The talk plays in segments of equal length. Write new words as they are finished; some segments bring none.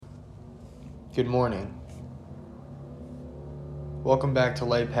Good morning. Welcome back to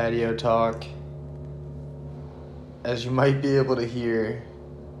Light Patio Talk. As you might be able to hear,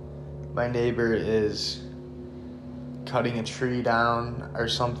 my neighbor is cutting a tree down or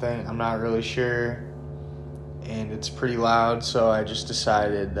something. I'm not really sure. And it's pretty loud, so I just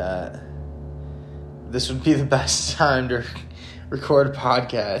decided that this would be the best time to record a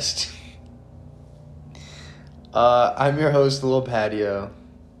podcast. I'm your host, Little Patio.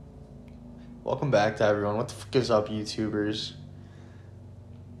 Welcome back to everyone. What the fuck is up, YouTubers?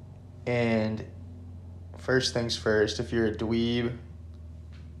 And first things first, if you're a dweeb,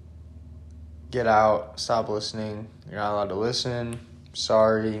 get out, stop listening. You're not allowed to listen.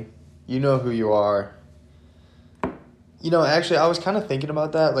 Sorry. You know who you are. Actually, I was kind of thinking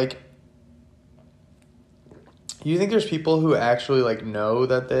about that. You think there's people who actually, know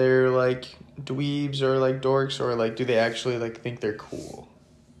that they're, dweebs or, dorks? Or, do they actually, think they're cool?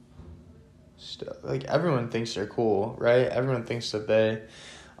 Everyone thinks they're cool, right? Everyone thinks that they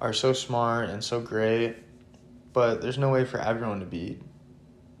are so smart and so great. But there's no way for everyone to be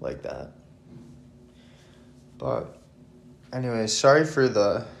like that. But anyways, sorry for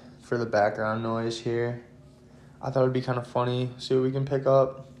the background noise here. I thought it'd be kind of funny. See what we can pick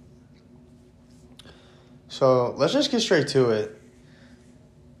up. So let's just get straight to it.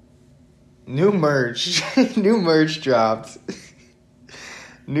 New merch. New merch dropped.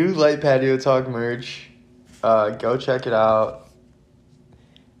 New Light Patio Talk merch. Go check it out.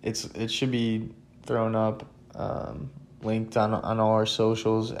 It should be thrown up, linked on all our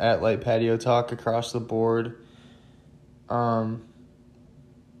socials at Light Patio Talk across the board. New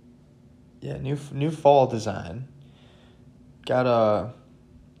fall design. Got a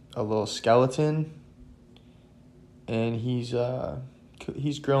little skeleton, and he's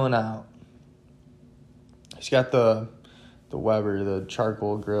grilling out. He's got the Weber, the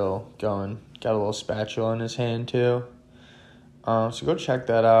charcoal grill going. Got a little spatula in his hand too. So go check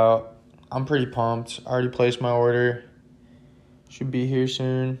that out. I'm pretty pumped. I already placed my order. Should be here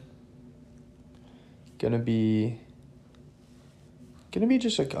soon. Gonna be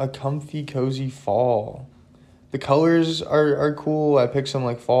just a comfy, cozy fall. The colors are cool. I picked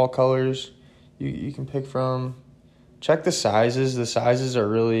some fall colors you can pick from. Check the sizes. The sizes are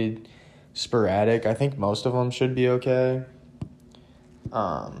really sporadic. I think most of them should be okay.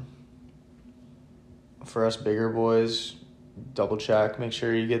 For us bigger boys, double check. Make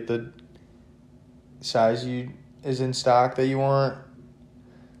sure you get the size is in stock that you want.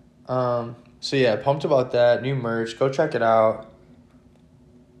 So yeah, pumped about that. New merch. Go check it out.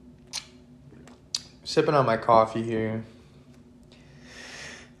 Sipping on my coffee here.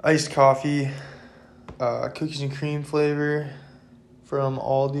 Iced coffee. Cookies and cream flavor from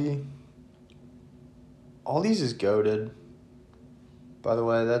Aldi. Aldi's is goated. By the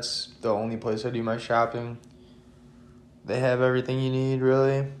way, that's the only place I do my shopping. They have everything you need,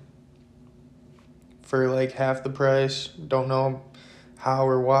 really. For half the price. Don't know how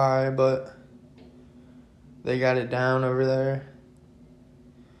or why, but they got it down over there.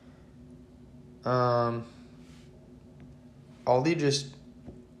 Aldi just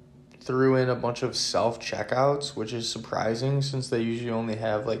threw in a bunch of self-checkouts, which is surprising since they usually only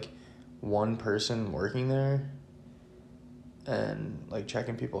have one person working there and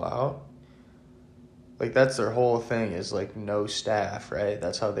checking people out. That's their whole thing is no staff, right?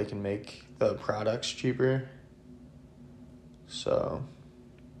 That's how they can make the products cheaper. So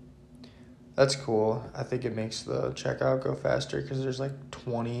that's cool. I think it makes the checkout go faster because there's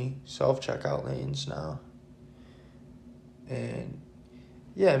 20 self-checkout lanes now. And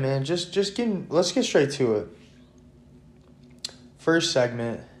yeah, man, let's get straight to it. First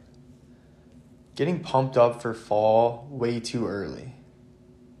segment, getting pumped up for fall way too early.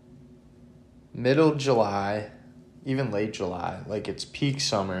 Middle July, even late July, it's peak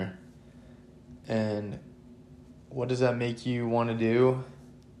summer. And what does that make you want to do?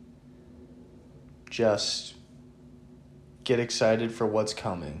 Just get excited for what's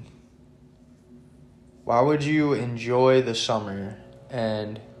coming. Why would you enjoy the summer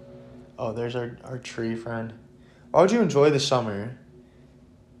and... Oh, there's our tree friend. Why would you enjoy the summer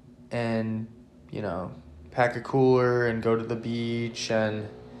and, pack a cooler and go to the beach and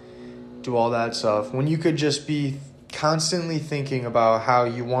do all that stuff when you could just be constantly thinking about how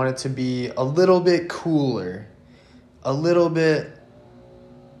you want it to be a little bit cooler, a little bit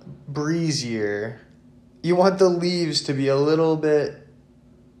breezier. You want the leaves to be a little bit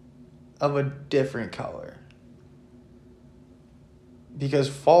of a different color. Because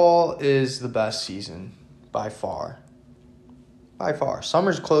fall is the best season by far. By far.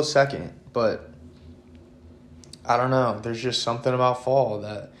 Summer's close second, but I don't know. There's just something about fall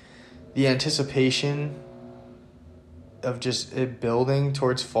that the anticipation of just it building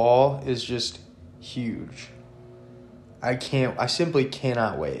towards fall is just huge. I simply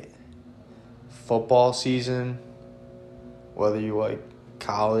cannot wait. Football season, whether you like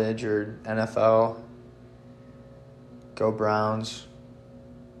college or NFL, go Browns.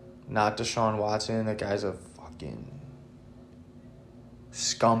 Not Deshaun Watson. That guy's a fucking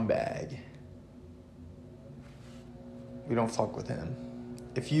scumbag. We don't fuck with him.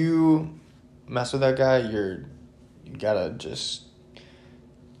 If you mess with that guy, you gotta just,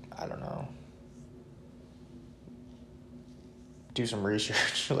 I don't know, do some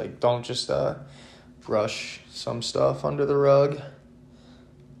research. Like, don't just brush some stuff under the rug.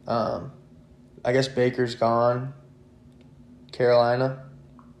 I guess Baker's gone. Carolina.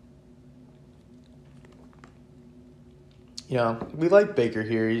 You know, we like Baker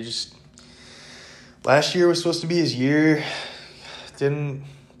here. He just, last year was supposed to be his year. Didn't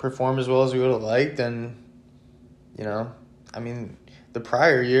perform as well as we would have liked. And, you know, I mean, the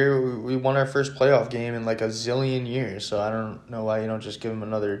prior year, we won our first playoff game in like a zillion years. So I don't know why you don't just give him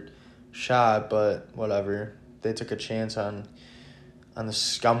another shot, but whatever. They took a chance on the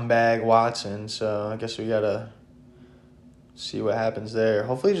scumbag Watson. So I guess we got to see what happens there.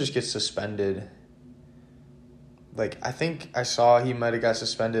 Hopefully he just gets suspended. Like, I think I saw he might have got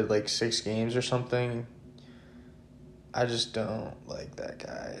suspended like 6 games or something. I just don't like that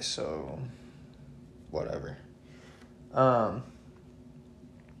guy, so whatever. But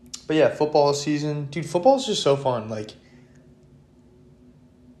yeah, football season. Dude, football is just so fun. Like,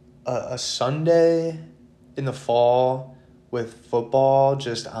 a Sunday in the fall with football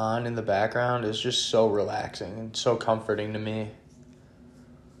just on in the background is just so relaxing and so comforting to me.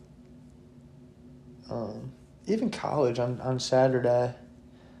 Even college on Saturday,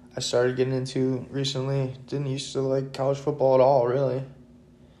 I started getting into recently. Didn't used to like college football at all, really.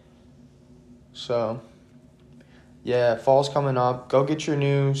 So, yeah, fall's coming up. Go get your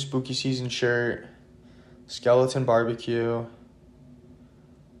new spooky season shirt. Skeleton barbecue.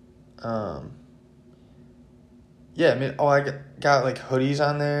 Yeah, I mean, I got like hoodies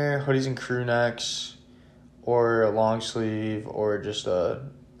on there, hoodies and crew necks, or a long sleeve, or just a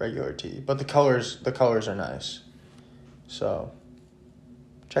regular tee. But the colors are nice. So,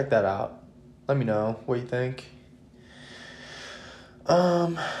 check that out. Let me know what you think.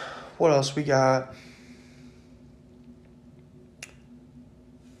 What else we got?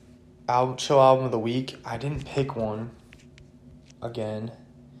 Album of the week. I didn't pick one. Again.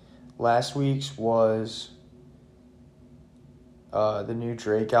 Last week's was the new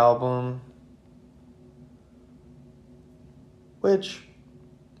Drake album. Which,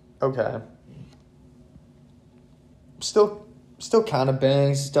 okay. Still kind of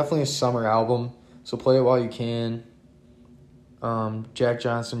bangs. It's definitely a summer album, so play it while you can. Jack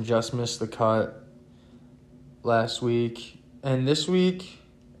Johnson just missed the cut last week. And this week,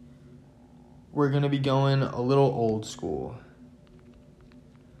 we're going to be going a little old school.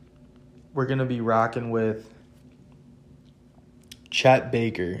 We're going to be rocking with Chet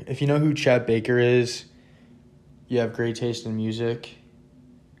Baker. If you know who Chet Baker is, you have great taste in music.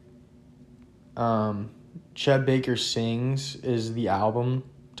 Chet Baker Sings is the album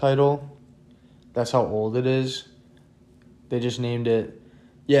title. That's how old it is. They just named it.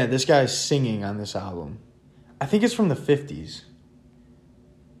 Yeah, this guy's singing on this album. I think it's from the 50s.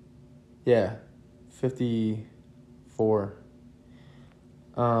 Yeah, 54.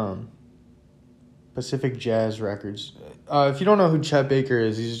 Pacific Jazz Records. If you don't know who Chet Baker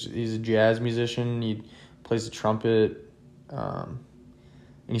is, he's a jazz musician. He plays the trumpet, and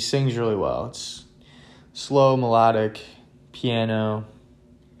he sings really well. It's slow, melodic, piano.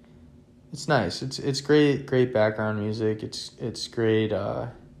 It's nice. It's great background music. It's great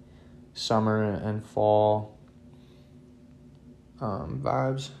summer and fall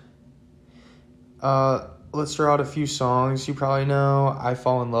vibes. Let's throw out a few songs you probably know. I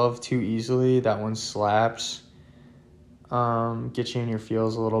Fall in Love Too Easily. That one slaps. Get you in your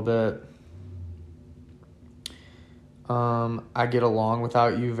feels a little bit. I Get Along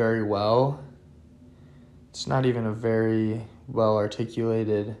Without You Very Well. It's not even a very well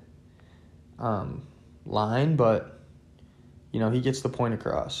articulated line, but he gets the point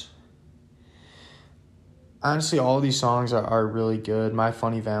across. Honestly, all these songs are really good. My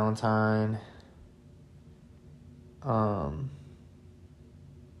Funny Valentine.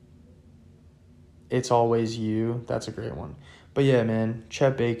 It's Always You. That's a great one. But yeah, man,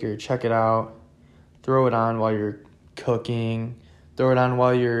 Chet Baker, check it out. Throw it on while you're cooking. Throw it on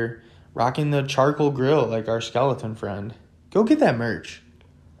while you're rocking the charcoal grill like our skeleton friend. Go get that merch.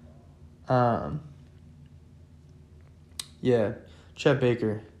 Yeah, Chet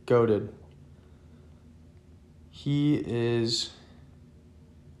Baker. Goated. He is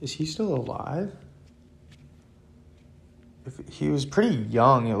he still alive? He was pretty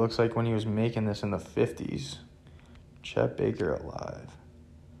young, it looks like, when he was making this in the 50s. Chet Baker alive.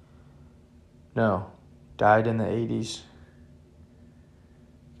 No, died in the 80s.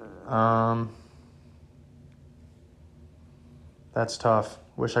 That's tough.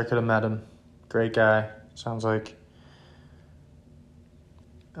 Wish I could have met him. Great guy, sounds like.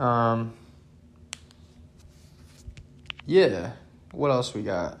 Yeah. What else we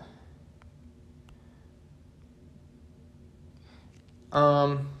got?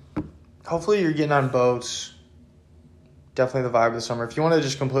 Hopefully you're getting on boats. Definitely the vibe of the summer. If you want to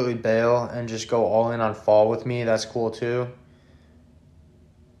just completely bail and just go all in on fall with me, that's cool too.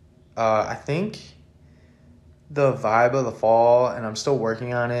 I think the vibe of the fall, and I'm still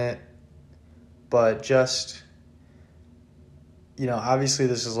working on it, but just, obviously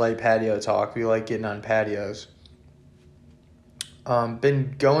this is light patio talk. We like getting on patios.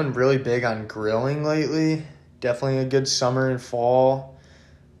 Been going really big on grilling lately. Definitely a good summer and fall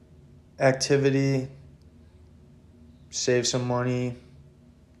activity. Save some money.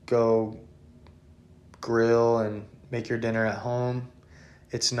 Go grill and make your dinner at home.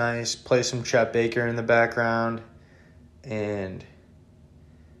 It's nice. Play some Chet Baker in the background. And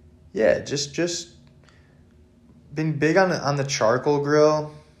yeah, just been big on the charcoal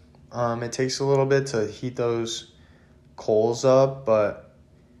grill. It takes a little bit to heat those coals up, but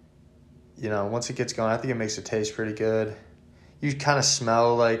once it gets going, I think it makes it taste pretty good. You kind of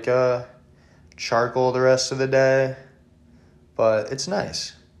smell like charcoal the rest of the day, but it's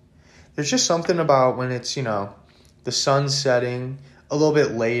nice. There's just something about when it's, the sun's setting a little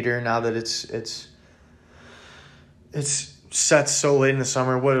bit later now that it's set so late in the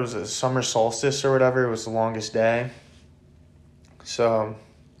summer. What was it, summer solstice or whatever? It was the longest day. So,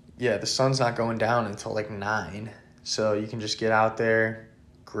 yeah, the sun's not going down until like 9. So you can just get out there,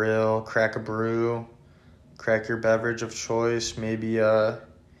 grill, crack a brew, crack your beverage of choice. Maybe we'll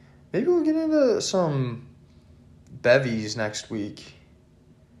get into some bevies next week.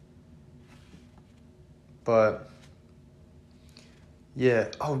 But yeah.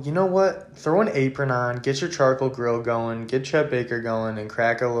 Oh, you know what? Throw an apron on, get your charcoal grill going, get Chet Baker going, and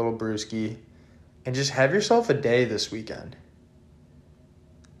crack a little brewski, and just have yourself a day this weekend.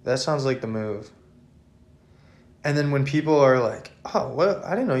 That sounds like the move. And then when people are like, oh, what?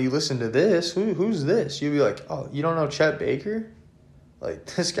 I didn't know you listened to this. Who's this? You'll be like, oh, you don't know Chet Baker? Like,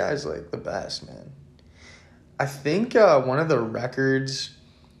 this guy's like the best, man. I think one of the records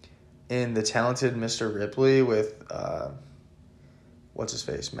in The Talented Mr. Ripley with, what's his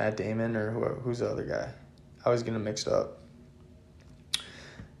face, Matt Damon, or who's the other guy? I always get him mixed up.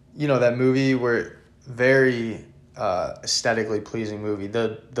 That movie where very aesthetically pleasing movie.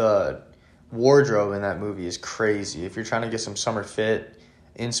 The wardrobe in that movie is crazy. If you're trying to get some summer fit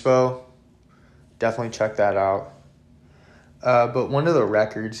inspo, definitely check that out. But one of the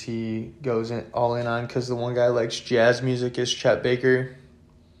records he goes all in on, because the one guy likes jazz music, is Chet Baker.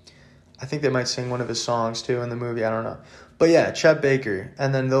 I think they might sing one of his songs too in the movie. I don't know. But yeah, Chet Baker.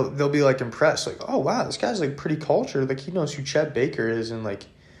 And then they'll be like impressed. Like, oh wow, this guy's like pretty cultured. Like he knows who Chet Baker is, and like,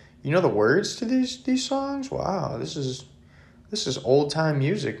 the words to these songs? Wow, this is old time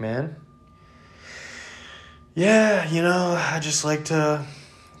music, man. Yeah, I just like to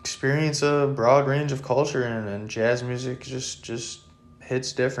experience a broad range of culture, and jazz music just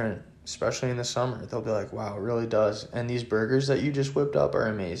hits different, especially in the summer. They'll be like, wow, it really does. And these burgers that you just whipped up are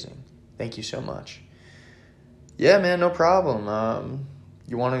amazing. Thank you so much. Yeah, man, no problem.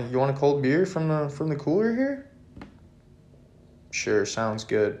 You want a cold beer from the cooler here? Sure, sounds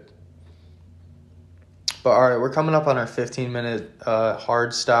good. But all right, we're coming up on our 15-minute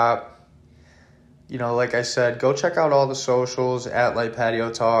hard stop. Like I said, go check out all the socials at Light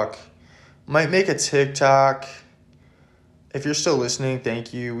Patio Talk. Might make a TikTok. If you're still listening,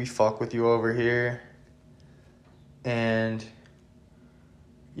 thank you. We fuck with you over here. And,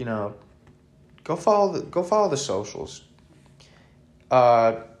 go follow the socials.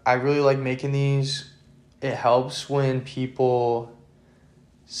 I really like making these. It helps when people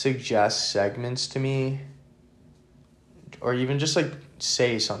suggest segments to me, or even just like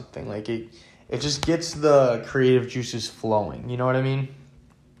say something. Like it just gets the creative juices flowing. You know what I mean?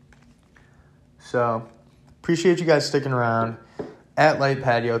 So, appreciate you guys sticking around. At Light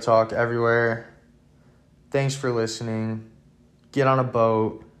Patio Talk everywhere. Thanks for listening. Get on a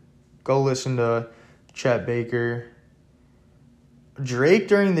boat. Go listen to Chet Baker. Drake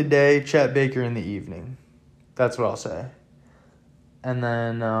during the day, Chet Baker in the evening. That's what I'll say. And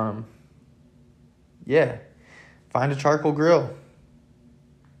then, yeah, find a charcoal grill.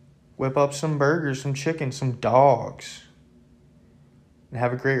 whip up some burgers, some chicken, some dogs. And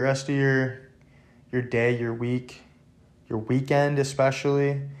have a great rest of your day, your week, your weekend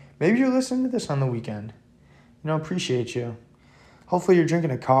especially. Maybe you're listening to this on the weekend. Appreciate you. Hopefully you're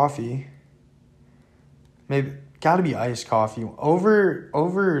drinking a coffee. Maybe gotta be iced coffee.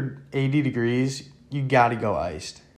 Over 80 degrees, you gotta go iced.